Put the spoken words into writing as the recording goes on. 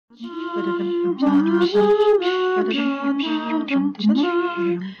Hello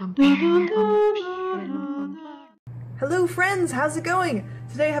friends, how's it going?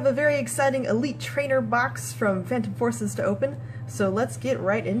 Today I have a very exciting Elite Trainer box from Phantom Forces to open, so let's get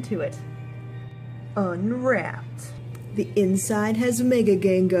right into it. Unwrapped. The inside has Mega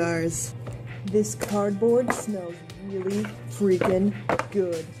Gengars. This cardboard smells really freaking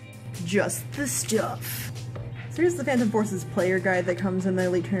good. Just the stuff. So here's the Phantom Forces player guide that comes in the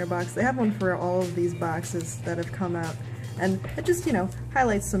Elite Trainer box. They have one for all of these boxes that have come out, and it just,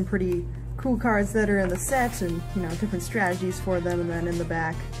 highlights some pretty cool cards that are in the set and, different strategies for them. And then in the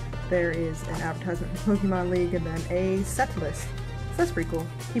back there is an advertisement for Pokemon League and then a set list. So that's pretty cool,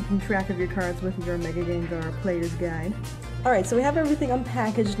 keeping track of your cards with your Mega Gengar player's guide. Alright, so we have everything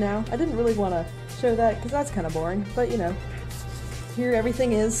unpackaged now. I didn't really want to show that because that's kind of boring, but here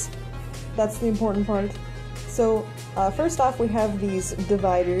everything is. That's the important part. So first off, we have these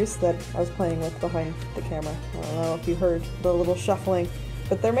dividers that I was playing with behind the camera. I don't know if you heard the little shuffling,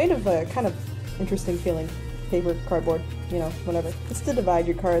 but they're made of a kind of interesting feeling paper, cardboard, whatever. It's to divide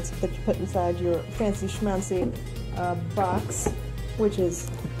your cards that you put inside your fancy schmancy box, which is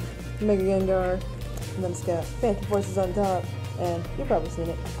Mega Gengar, and then it's got Phantom Forces on top, and you've probably seen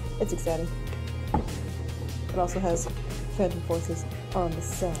it. It's exciting. It also has Phantom Forces on the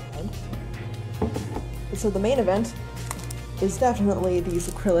side. So the main event is definitely these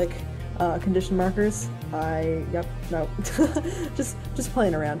acrylic condition markers. just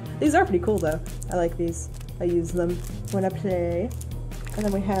playing around. These are pretty cool though. I like these. I use them when I play. And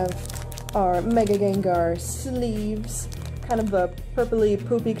then we have our Mega Gengar sleeves, kind of a purpley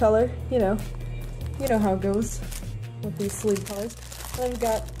poopy color. You know how it goes with these sleeve colors. And then we've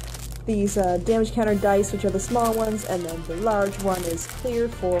got these damage counter dice, which are the small ones, and then the large one is clear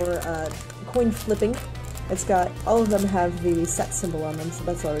for coin flipping. It's got, all of them have the set symbol on them, so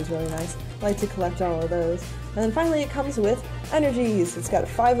that's always really nice. I like to collect all of those. And then finally it comes with energies. It's got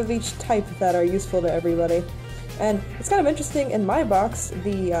 5 of each type that are useful to everybody. And it's kind of interesting, in my box,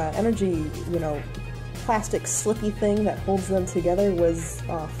 the energy, plastic slippy thing that holds them together was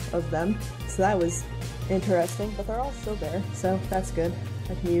off of them. So that was interesting, but they're all still there, so that's good.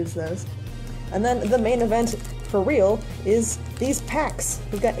 I can use those. And then the main event, for real, is these packs.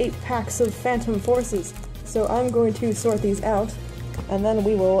 We've got 8 packs of Phantom Forces. So I'm going to sort these out, and then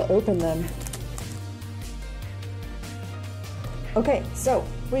we will open them. Okay, so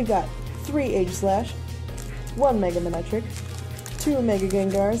we've got 3 Aegislash, 1 Mega Manectric, 2 Mega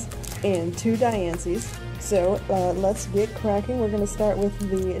Gengars, and 2 Diancies. So let's get cracking. We're going to start with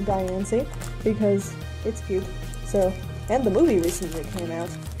the Diancie, because it's cute. So, and the movie recently came out.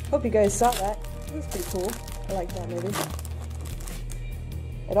 Hope you guys saw that. It was pretty cool. I like that movie.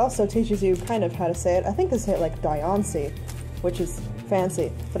 It also teaches you kind of how to say it. I think they say it like Diancie, which is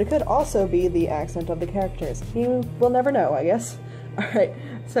fancy, but it could also be the accent of the characters. You will never know, I guess. Alright,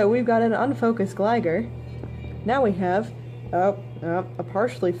 so we've got an unfocused Gligar. Now we have a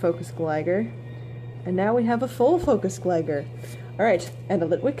partially focused Gligar. And now we have a full focused Gligar. Alright, and a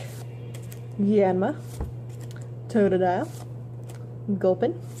Litwick, Yanma, Totodile,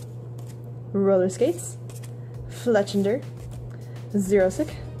 Gulpin, Roller Skates, Fletchinder,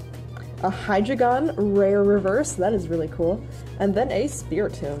 Xerosic, a Hydreigon rare reverse, that is really cool, and then a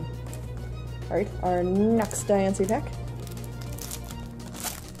Spiritomb. Alright, our next Diancie pack.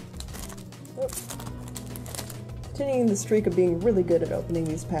 Continuing the streak of being really good at opening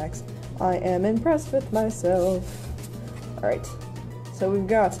these packs. I am impressed with myself. Alright, so we've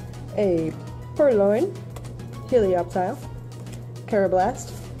got a Purloin, Helioptile,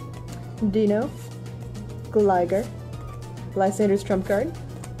 Carablast, Dino, Gligar, Lysander's Trump Card,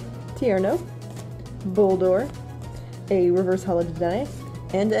 Tierno, Bulldor, a Reverse Holo Dedenne,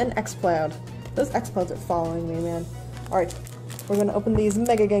 and an X-Cloud. Those X-Clouds are following me, man. Alright, we're gonna open these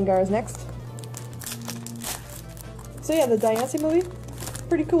Mega Gengars next. So yeah, the Diancie movie,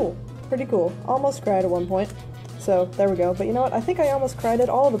 pretty cool. Pretty cool. Almost cried at one point. So, there we go. But you know what? I think I almost cried at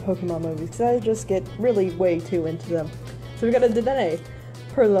all the Pokemon movies, because I just get really way too into them. So we got a Dedenne,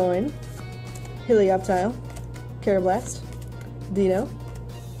 Purloin, Helioptile, Carablast, Dino,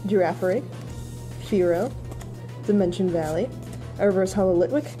 Girafarig, Fearow, Dimension Valley, a Reverse Holo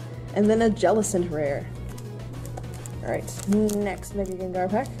Litwick, and then a Jellicent rare. Alright, next Mega Gengar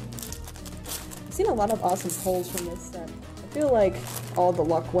pack. I've seen a lot of awesome pulls from this set. I feel like all the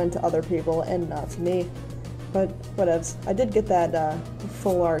luck went to other people and not to me. But whatevs. I did get that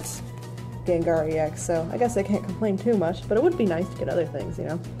full art Gengar EX, so I guess I can't complain too much, but it would be nice to get other things,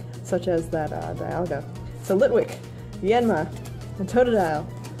 such as that Dialga. So Litwick, Yanma, Totodile,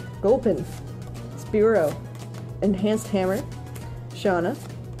 Gulpin, Spearow, Enhanced Hammer, Shauna,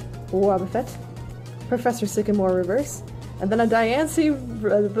 Wobbuffet, Professor Sycamore reverse, and then a Diancie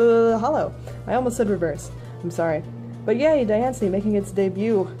hollow. I almost said reverse. I'm sorry. But yay, Diancie making its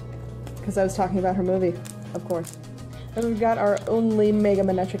debut. Because I was talking about her movie, of course. Then we've got our only Mega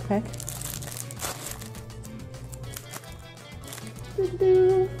Manetric pack.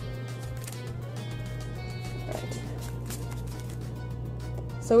 Right.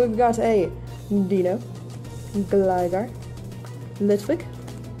 So we've got a Dino, Gligar, Litwick,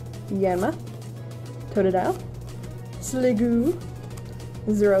 Yanma, Totodile, Sliggoo,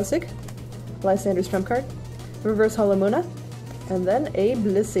 Xerosic, Lysander's trump card, Reverse Holomuna, and then a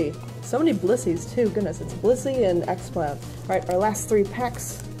Blissey. So many Blissies too, goodness, it's Blissey and X-Cloud. Alright, our last 3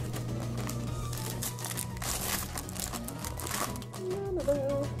 packs.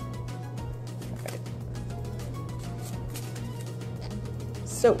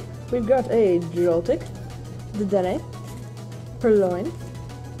 So, we've got a Joltik, Dedenne, Purloin,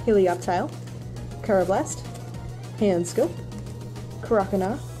 Helioptile, Carablast, Handskill,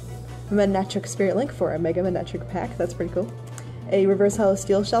 Karokana, Manetric Spirit Link for a Mega Manetric pack, that's pretty cool. A Reverse Hollow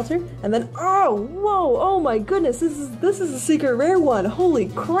Steel Shelter, and then oh my goodness, this is a secret rare one. Holy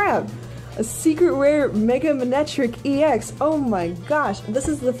crap! A secret rare Mega Manetric EX. Oh my gosh, this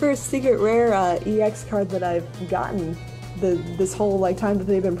is the first secret rare EX card that I've gotten this whole time that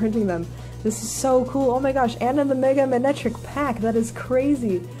they've been printing them. This is so cool. Oh my gosh, and in the Mega Manetric pack. That is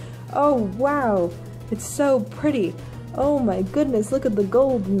crazy. Oh wow, it's so pretty. Oh my goodness, look at the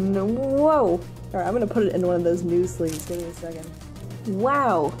gold. Whoa. Alright, I'm gonna put it in one of those new sleeves. Give me a second.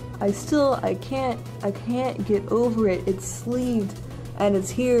 Wow! I can't get over it. It's sleeved, and it's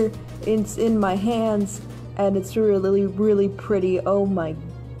here, it's in my hands, and it's really pretty. Oh my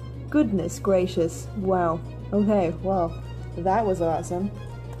goodness gracious. Wow. Okay, well, that was awesome.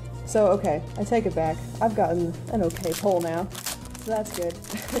 So, okay, I take it back. I've gotten an okay pull now, so that's good.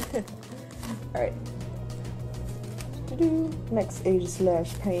 Alright. Next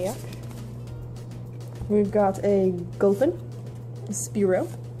Age/pack. We've got a Gulpin, Spearow,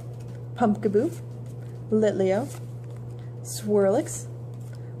 Pumpkaboo, Litleo, Swirlix,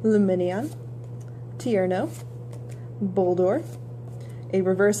 Lumineon, Tierno, Boldore, a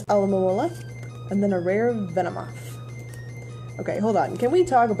Reverse Alomomola, and then a rare Venomoth. Okay, hold on. Can we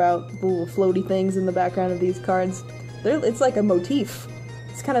talk about the little floaty things in the background of these cards? It's like a motif.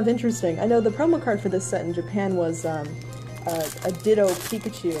 It's kind of interesting. I know the promo card for this set in Japan was a Ditto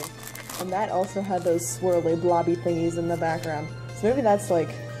Pikachu, and that also had those swirly blobby thingies in the background. So maybe that's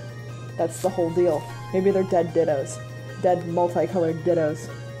the whole deal. Maybe they're dead Dittos. Dead multicolored Dittos.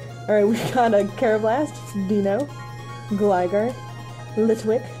 Alright, we got a Carablast, Dino, Gligar,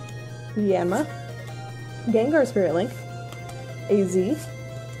 Litwick, Yanma, Gengar Spirit Link, AZ,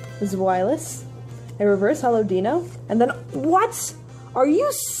 Zweilous, a Reverse Hollow Dino, and then what? Are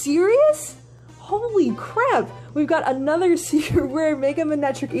you serious? Holy crap! We've got another secret rare Mega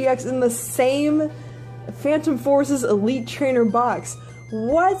Manetric EX in the same Phantom Forces Elite Trainer box.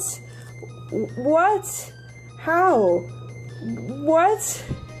 What? What? How? What?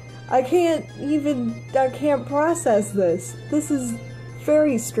 I can't process this. This is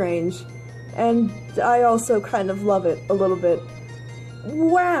very strange. And I also kind of love it a little bit.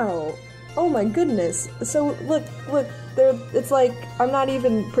 Wow! Oh my goodness. So, look, it's like, I'm not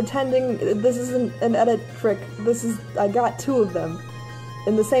even pretending, this isn't an edit trick. I got 2 of them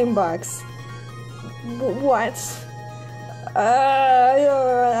in the same box. What?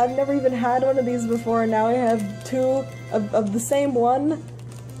 I've never even had one of these before, and now I have 2 of the same one?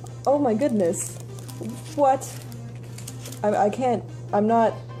 Oh my goodness. What? I can't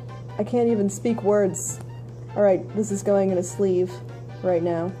even speak words. Alright, this is going in a sleeve right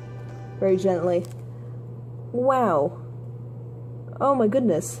now. Very gently. Wow. Oh my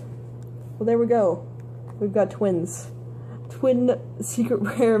goodness. Well, there we go. We've got twins. Twin secret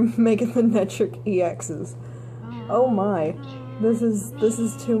rare Mega Manetric EXs. Oh my. This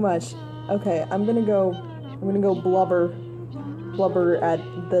is too much. Okay, I'm gonna go blubber at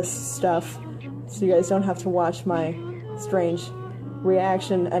this stuff, so you guys don't have to watch my strange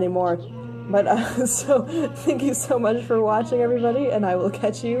reaction anymore. But, so, thank you so much for watching, everybody, and I will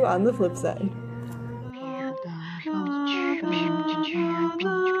catch you on the flip side.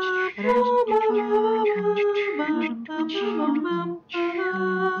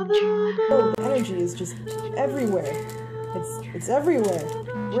 Oh, the energy is just everywhere. It's everywhere.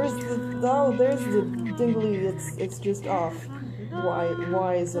 Where's the... Oh, there's the dingly. It's just off.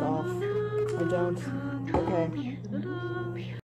 Why is it off? I don't... Okay.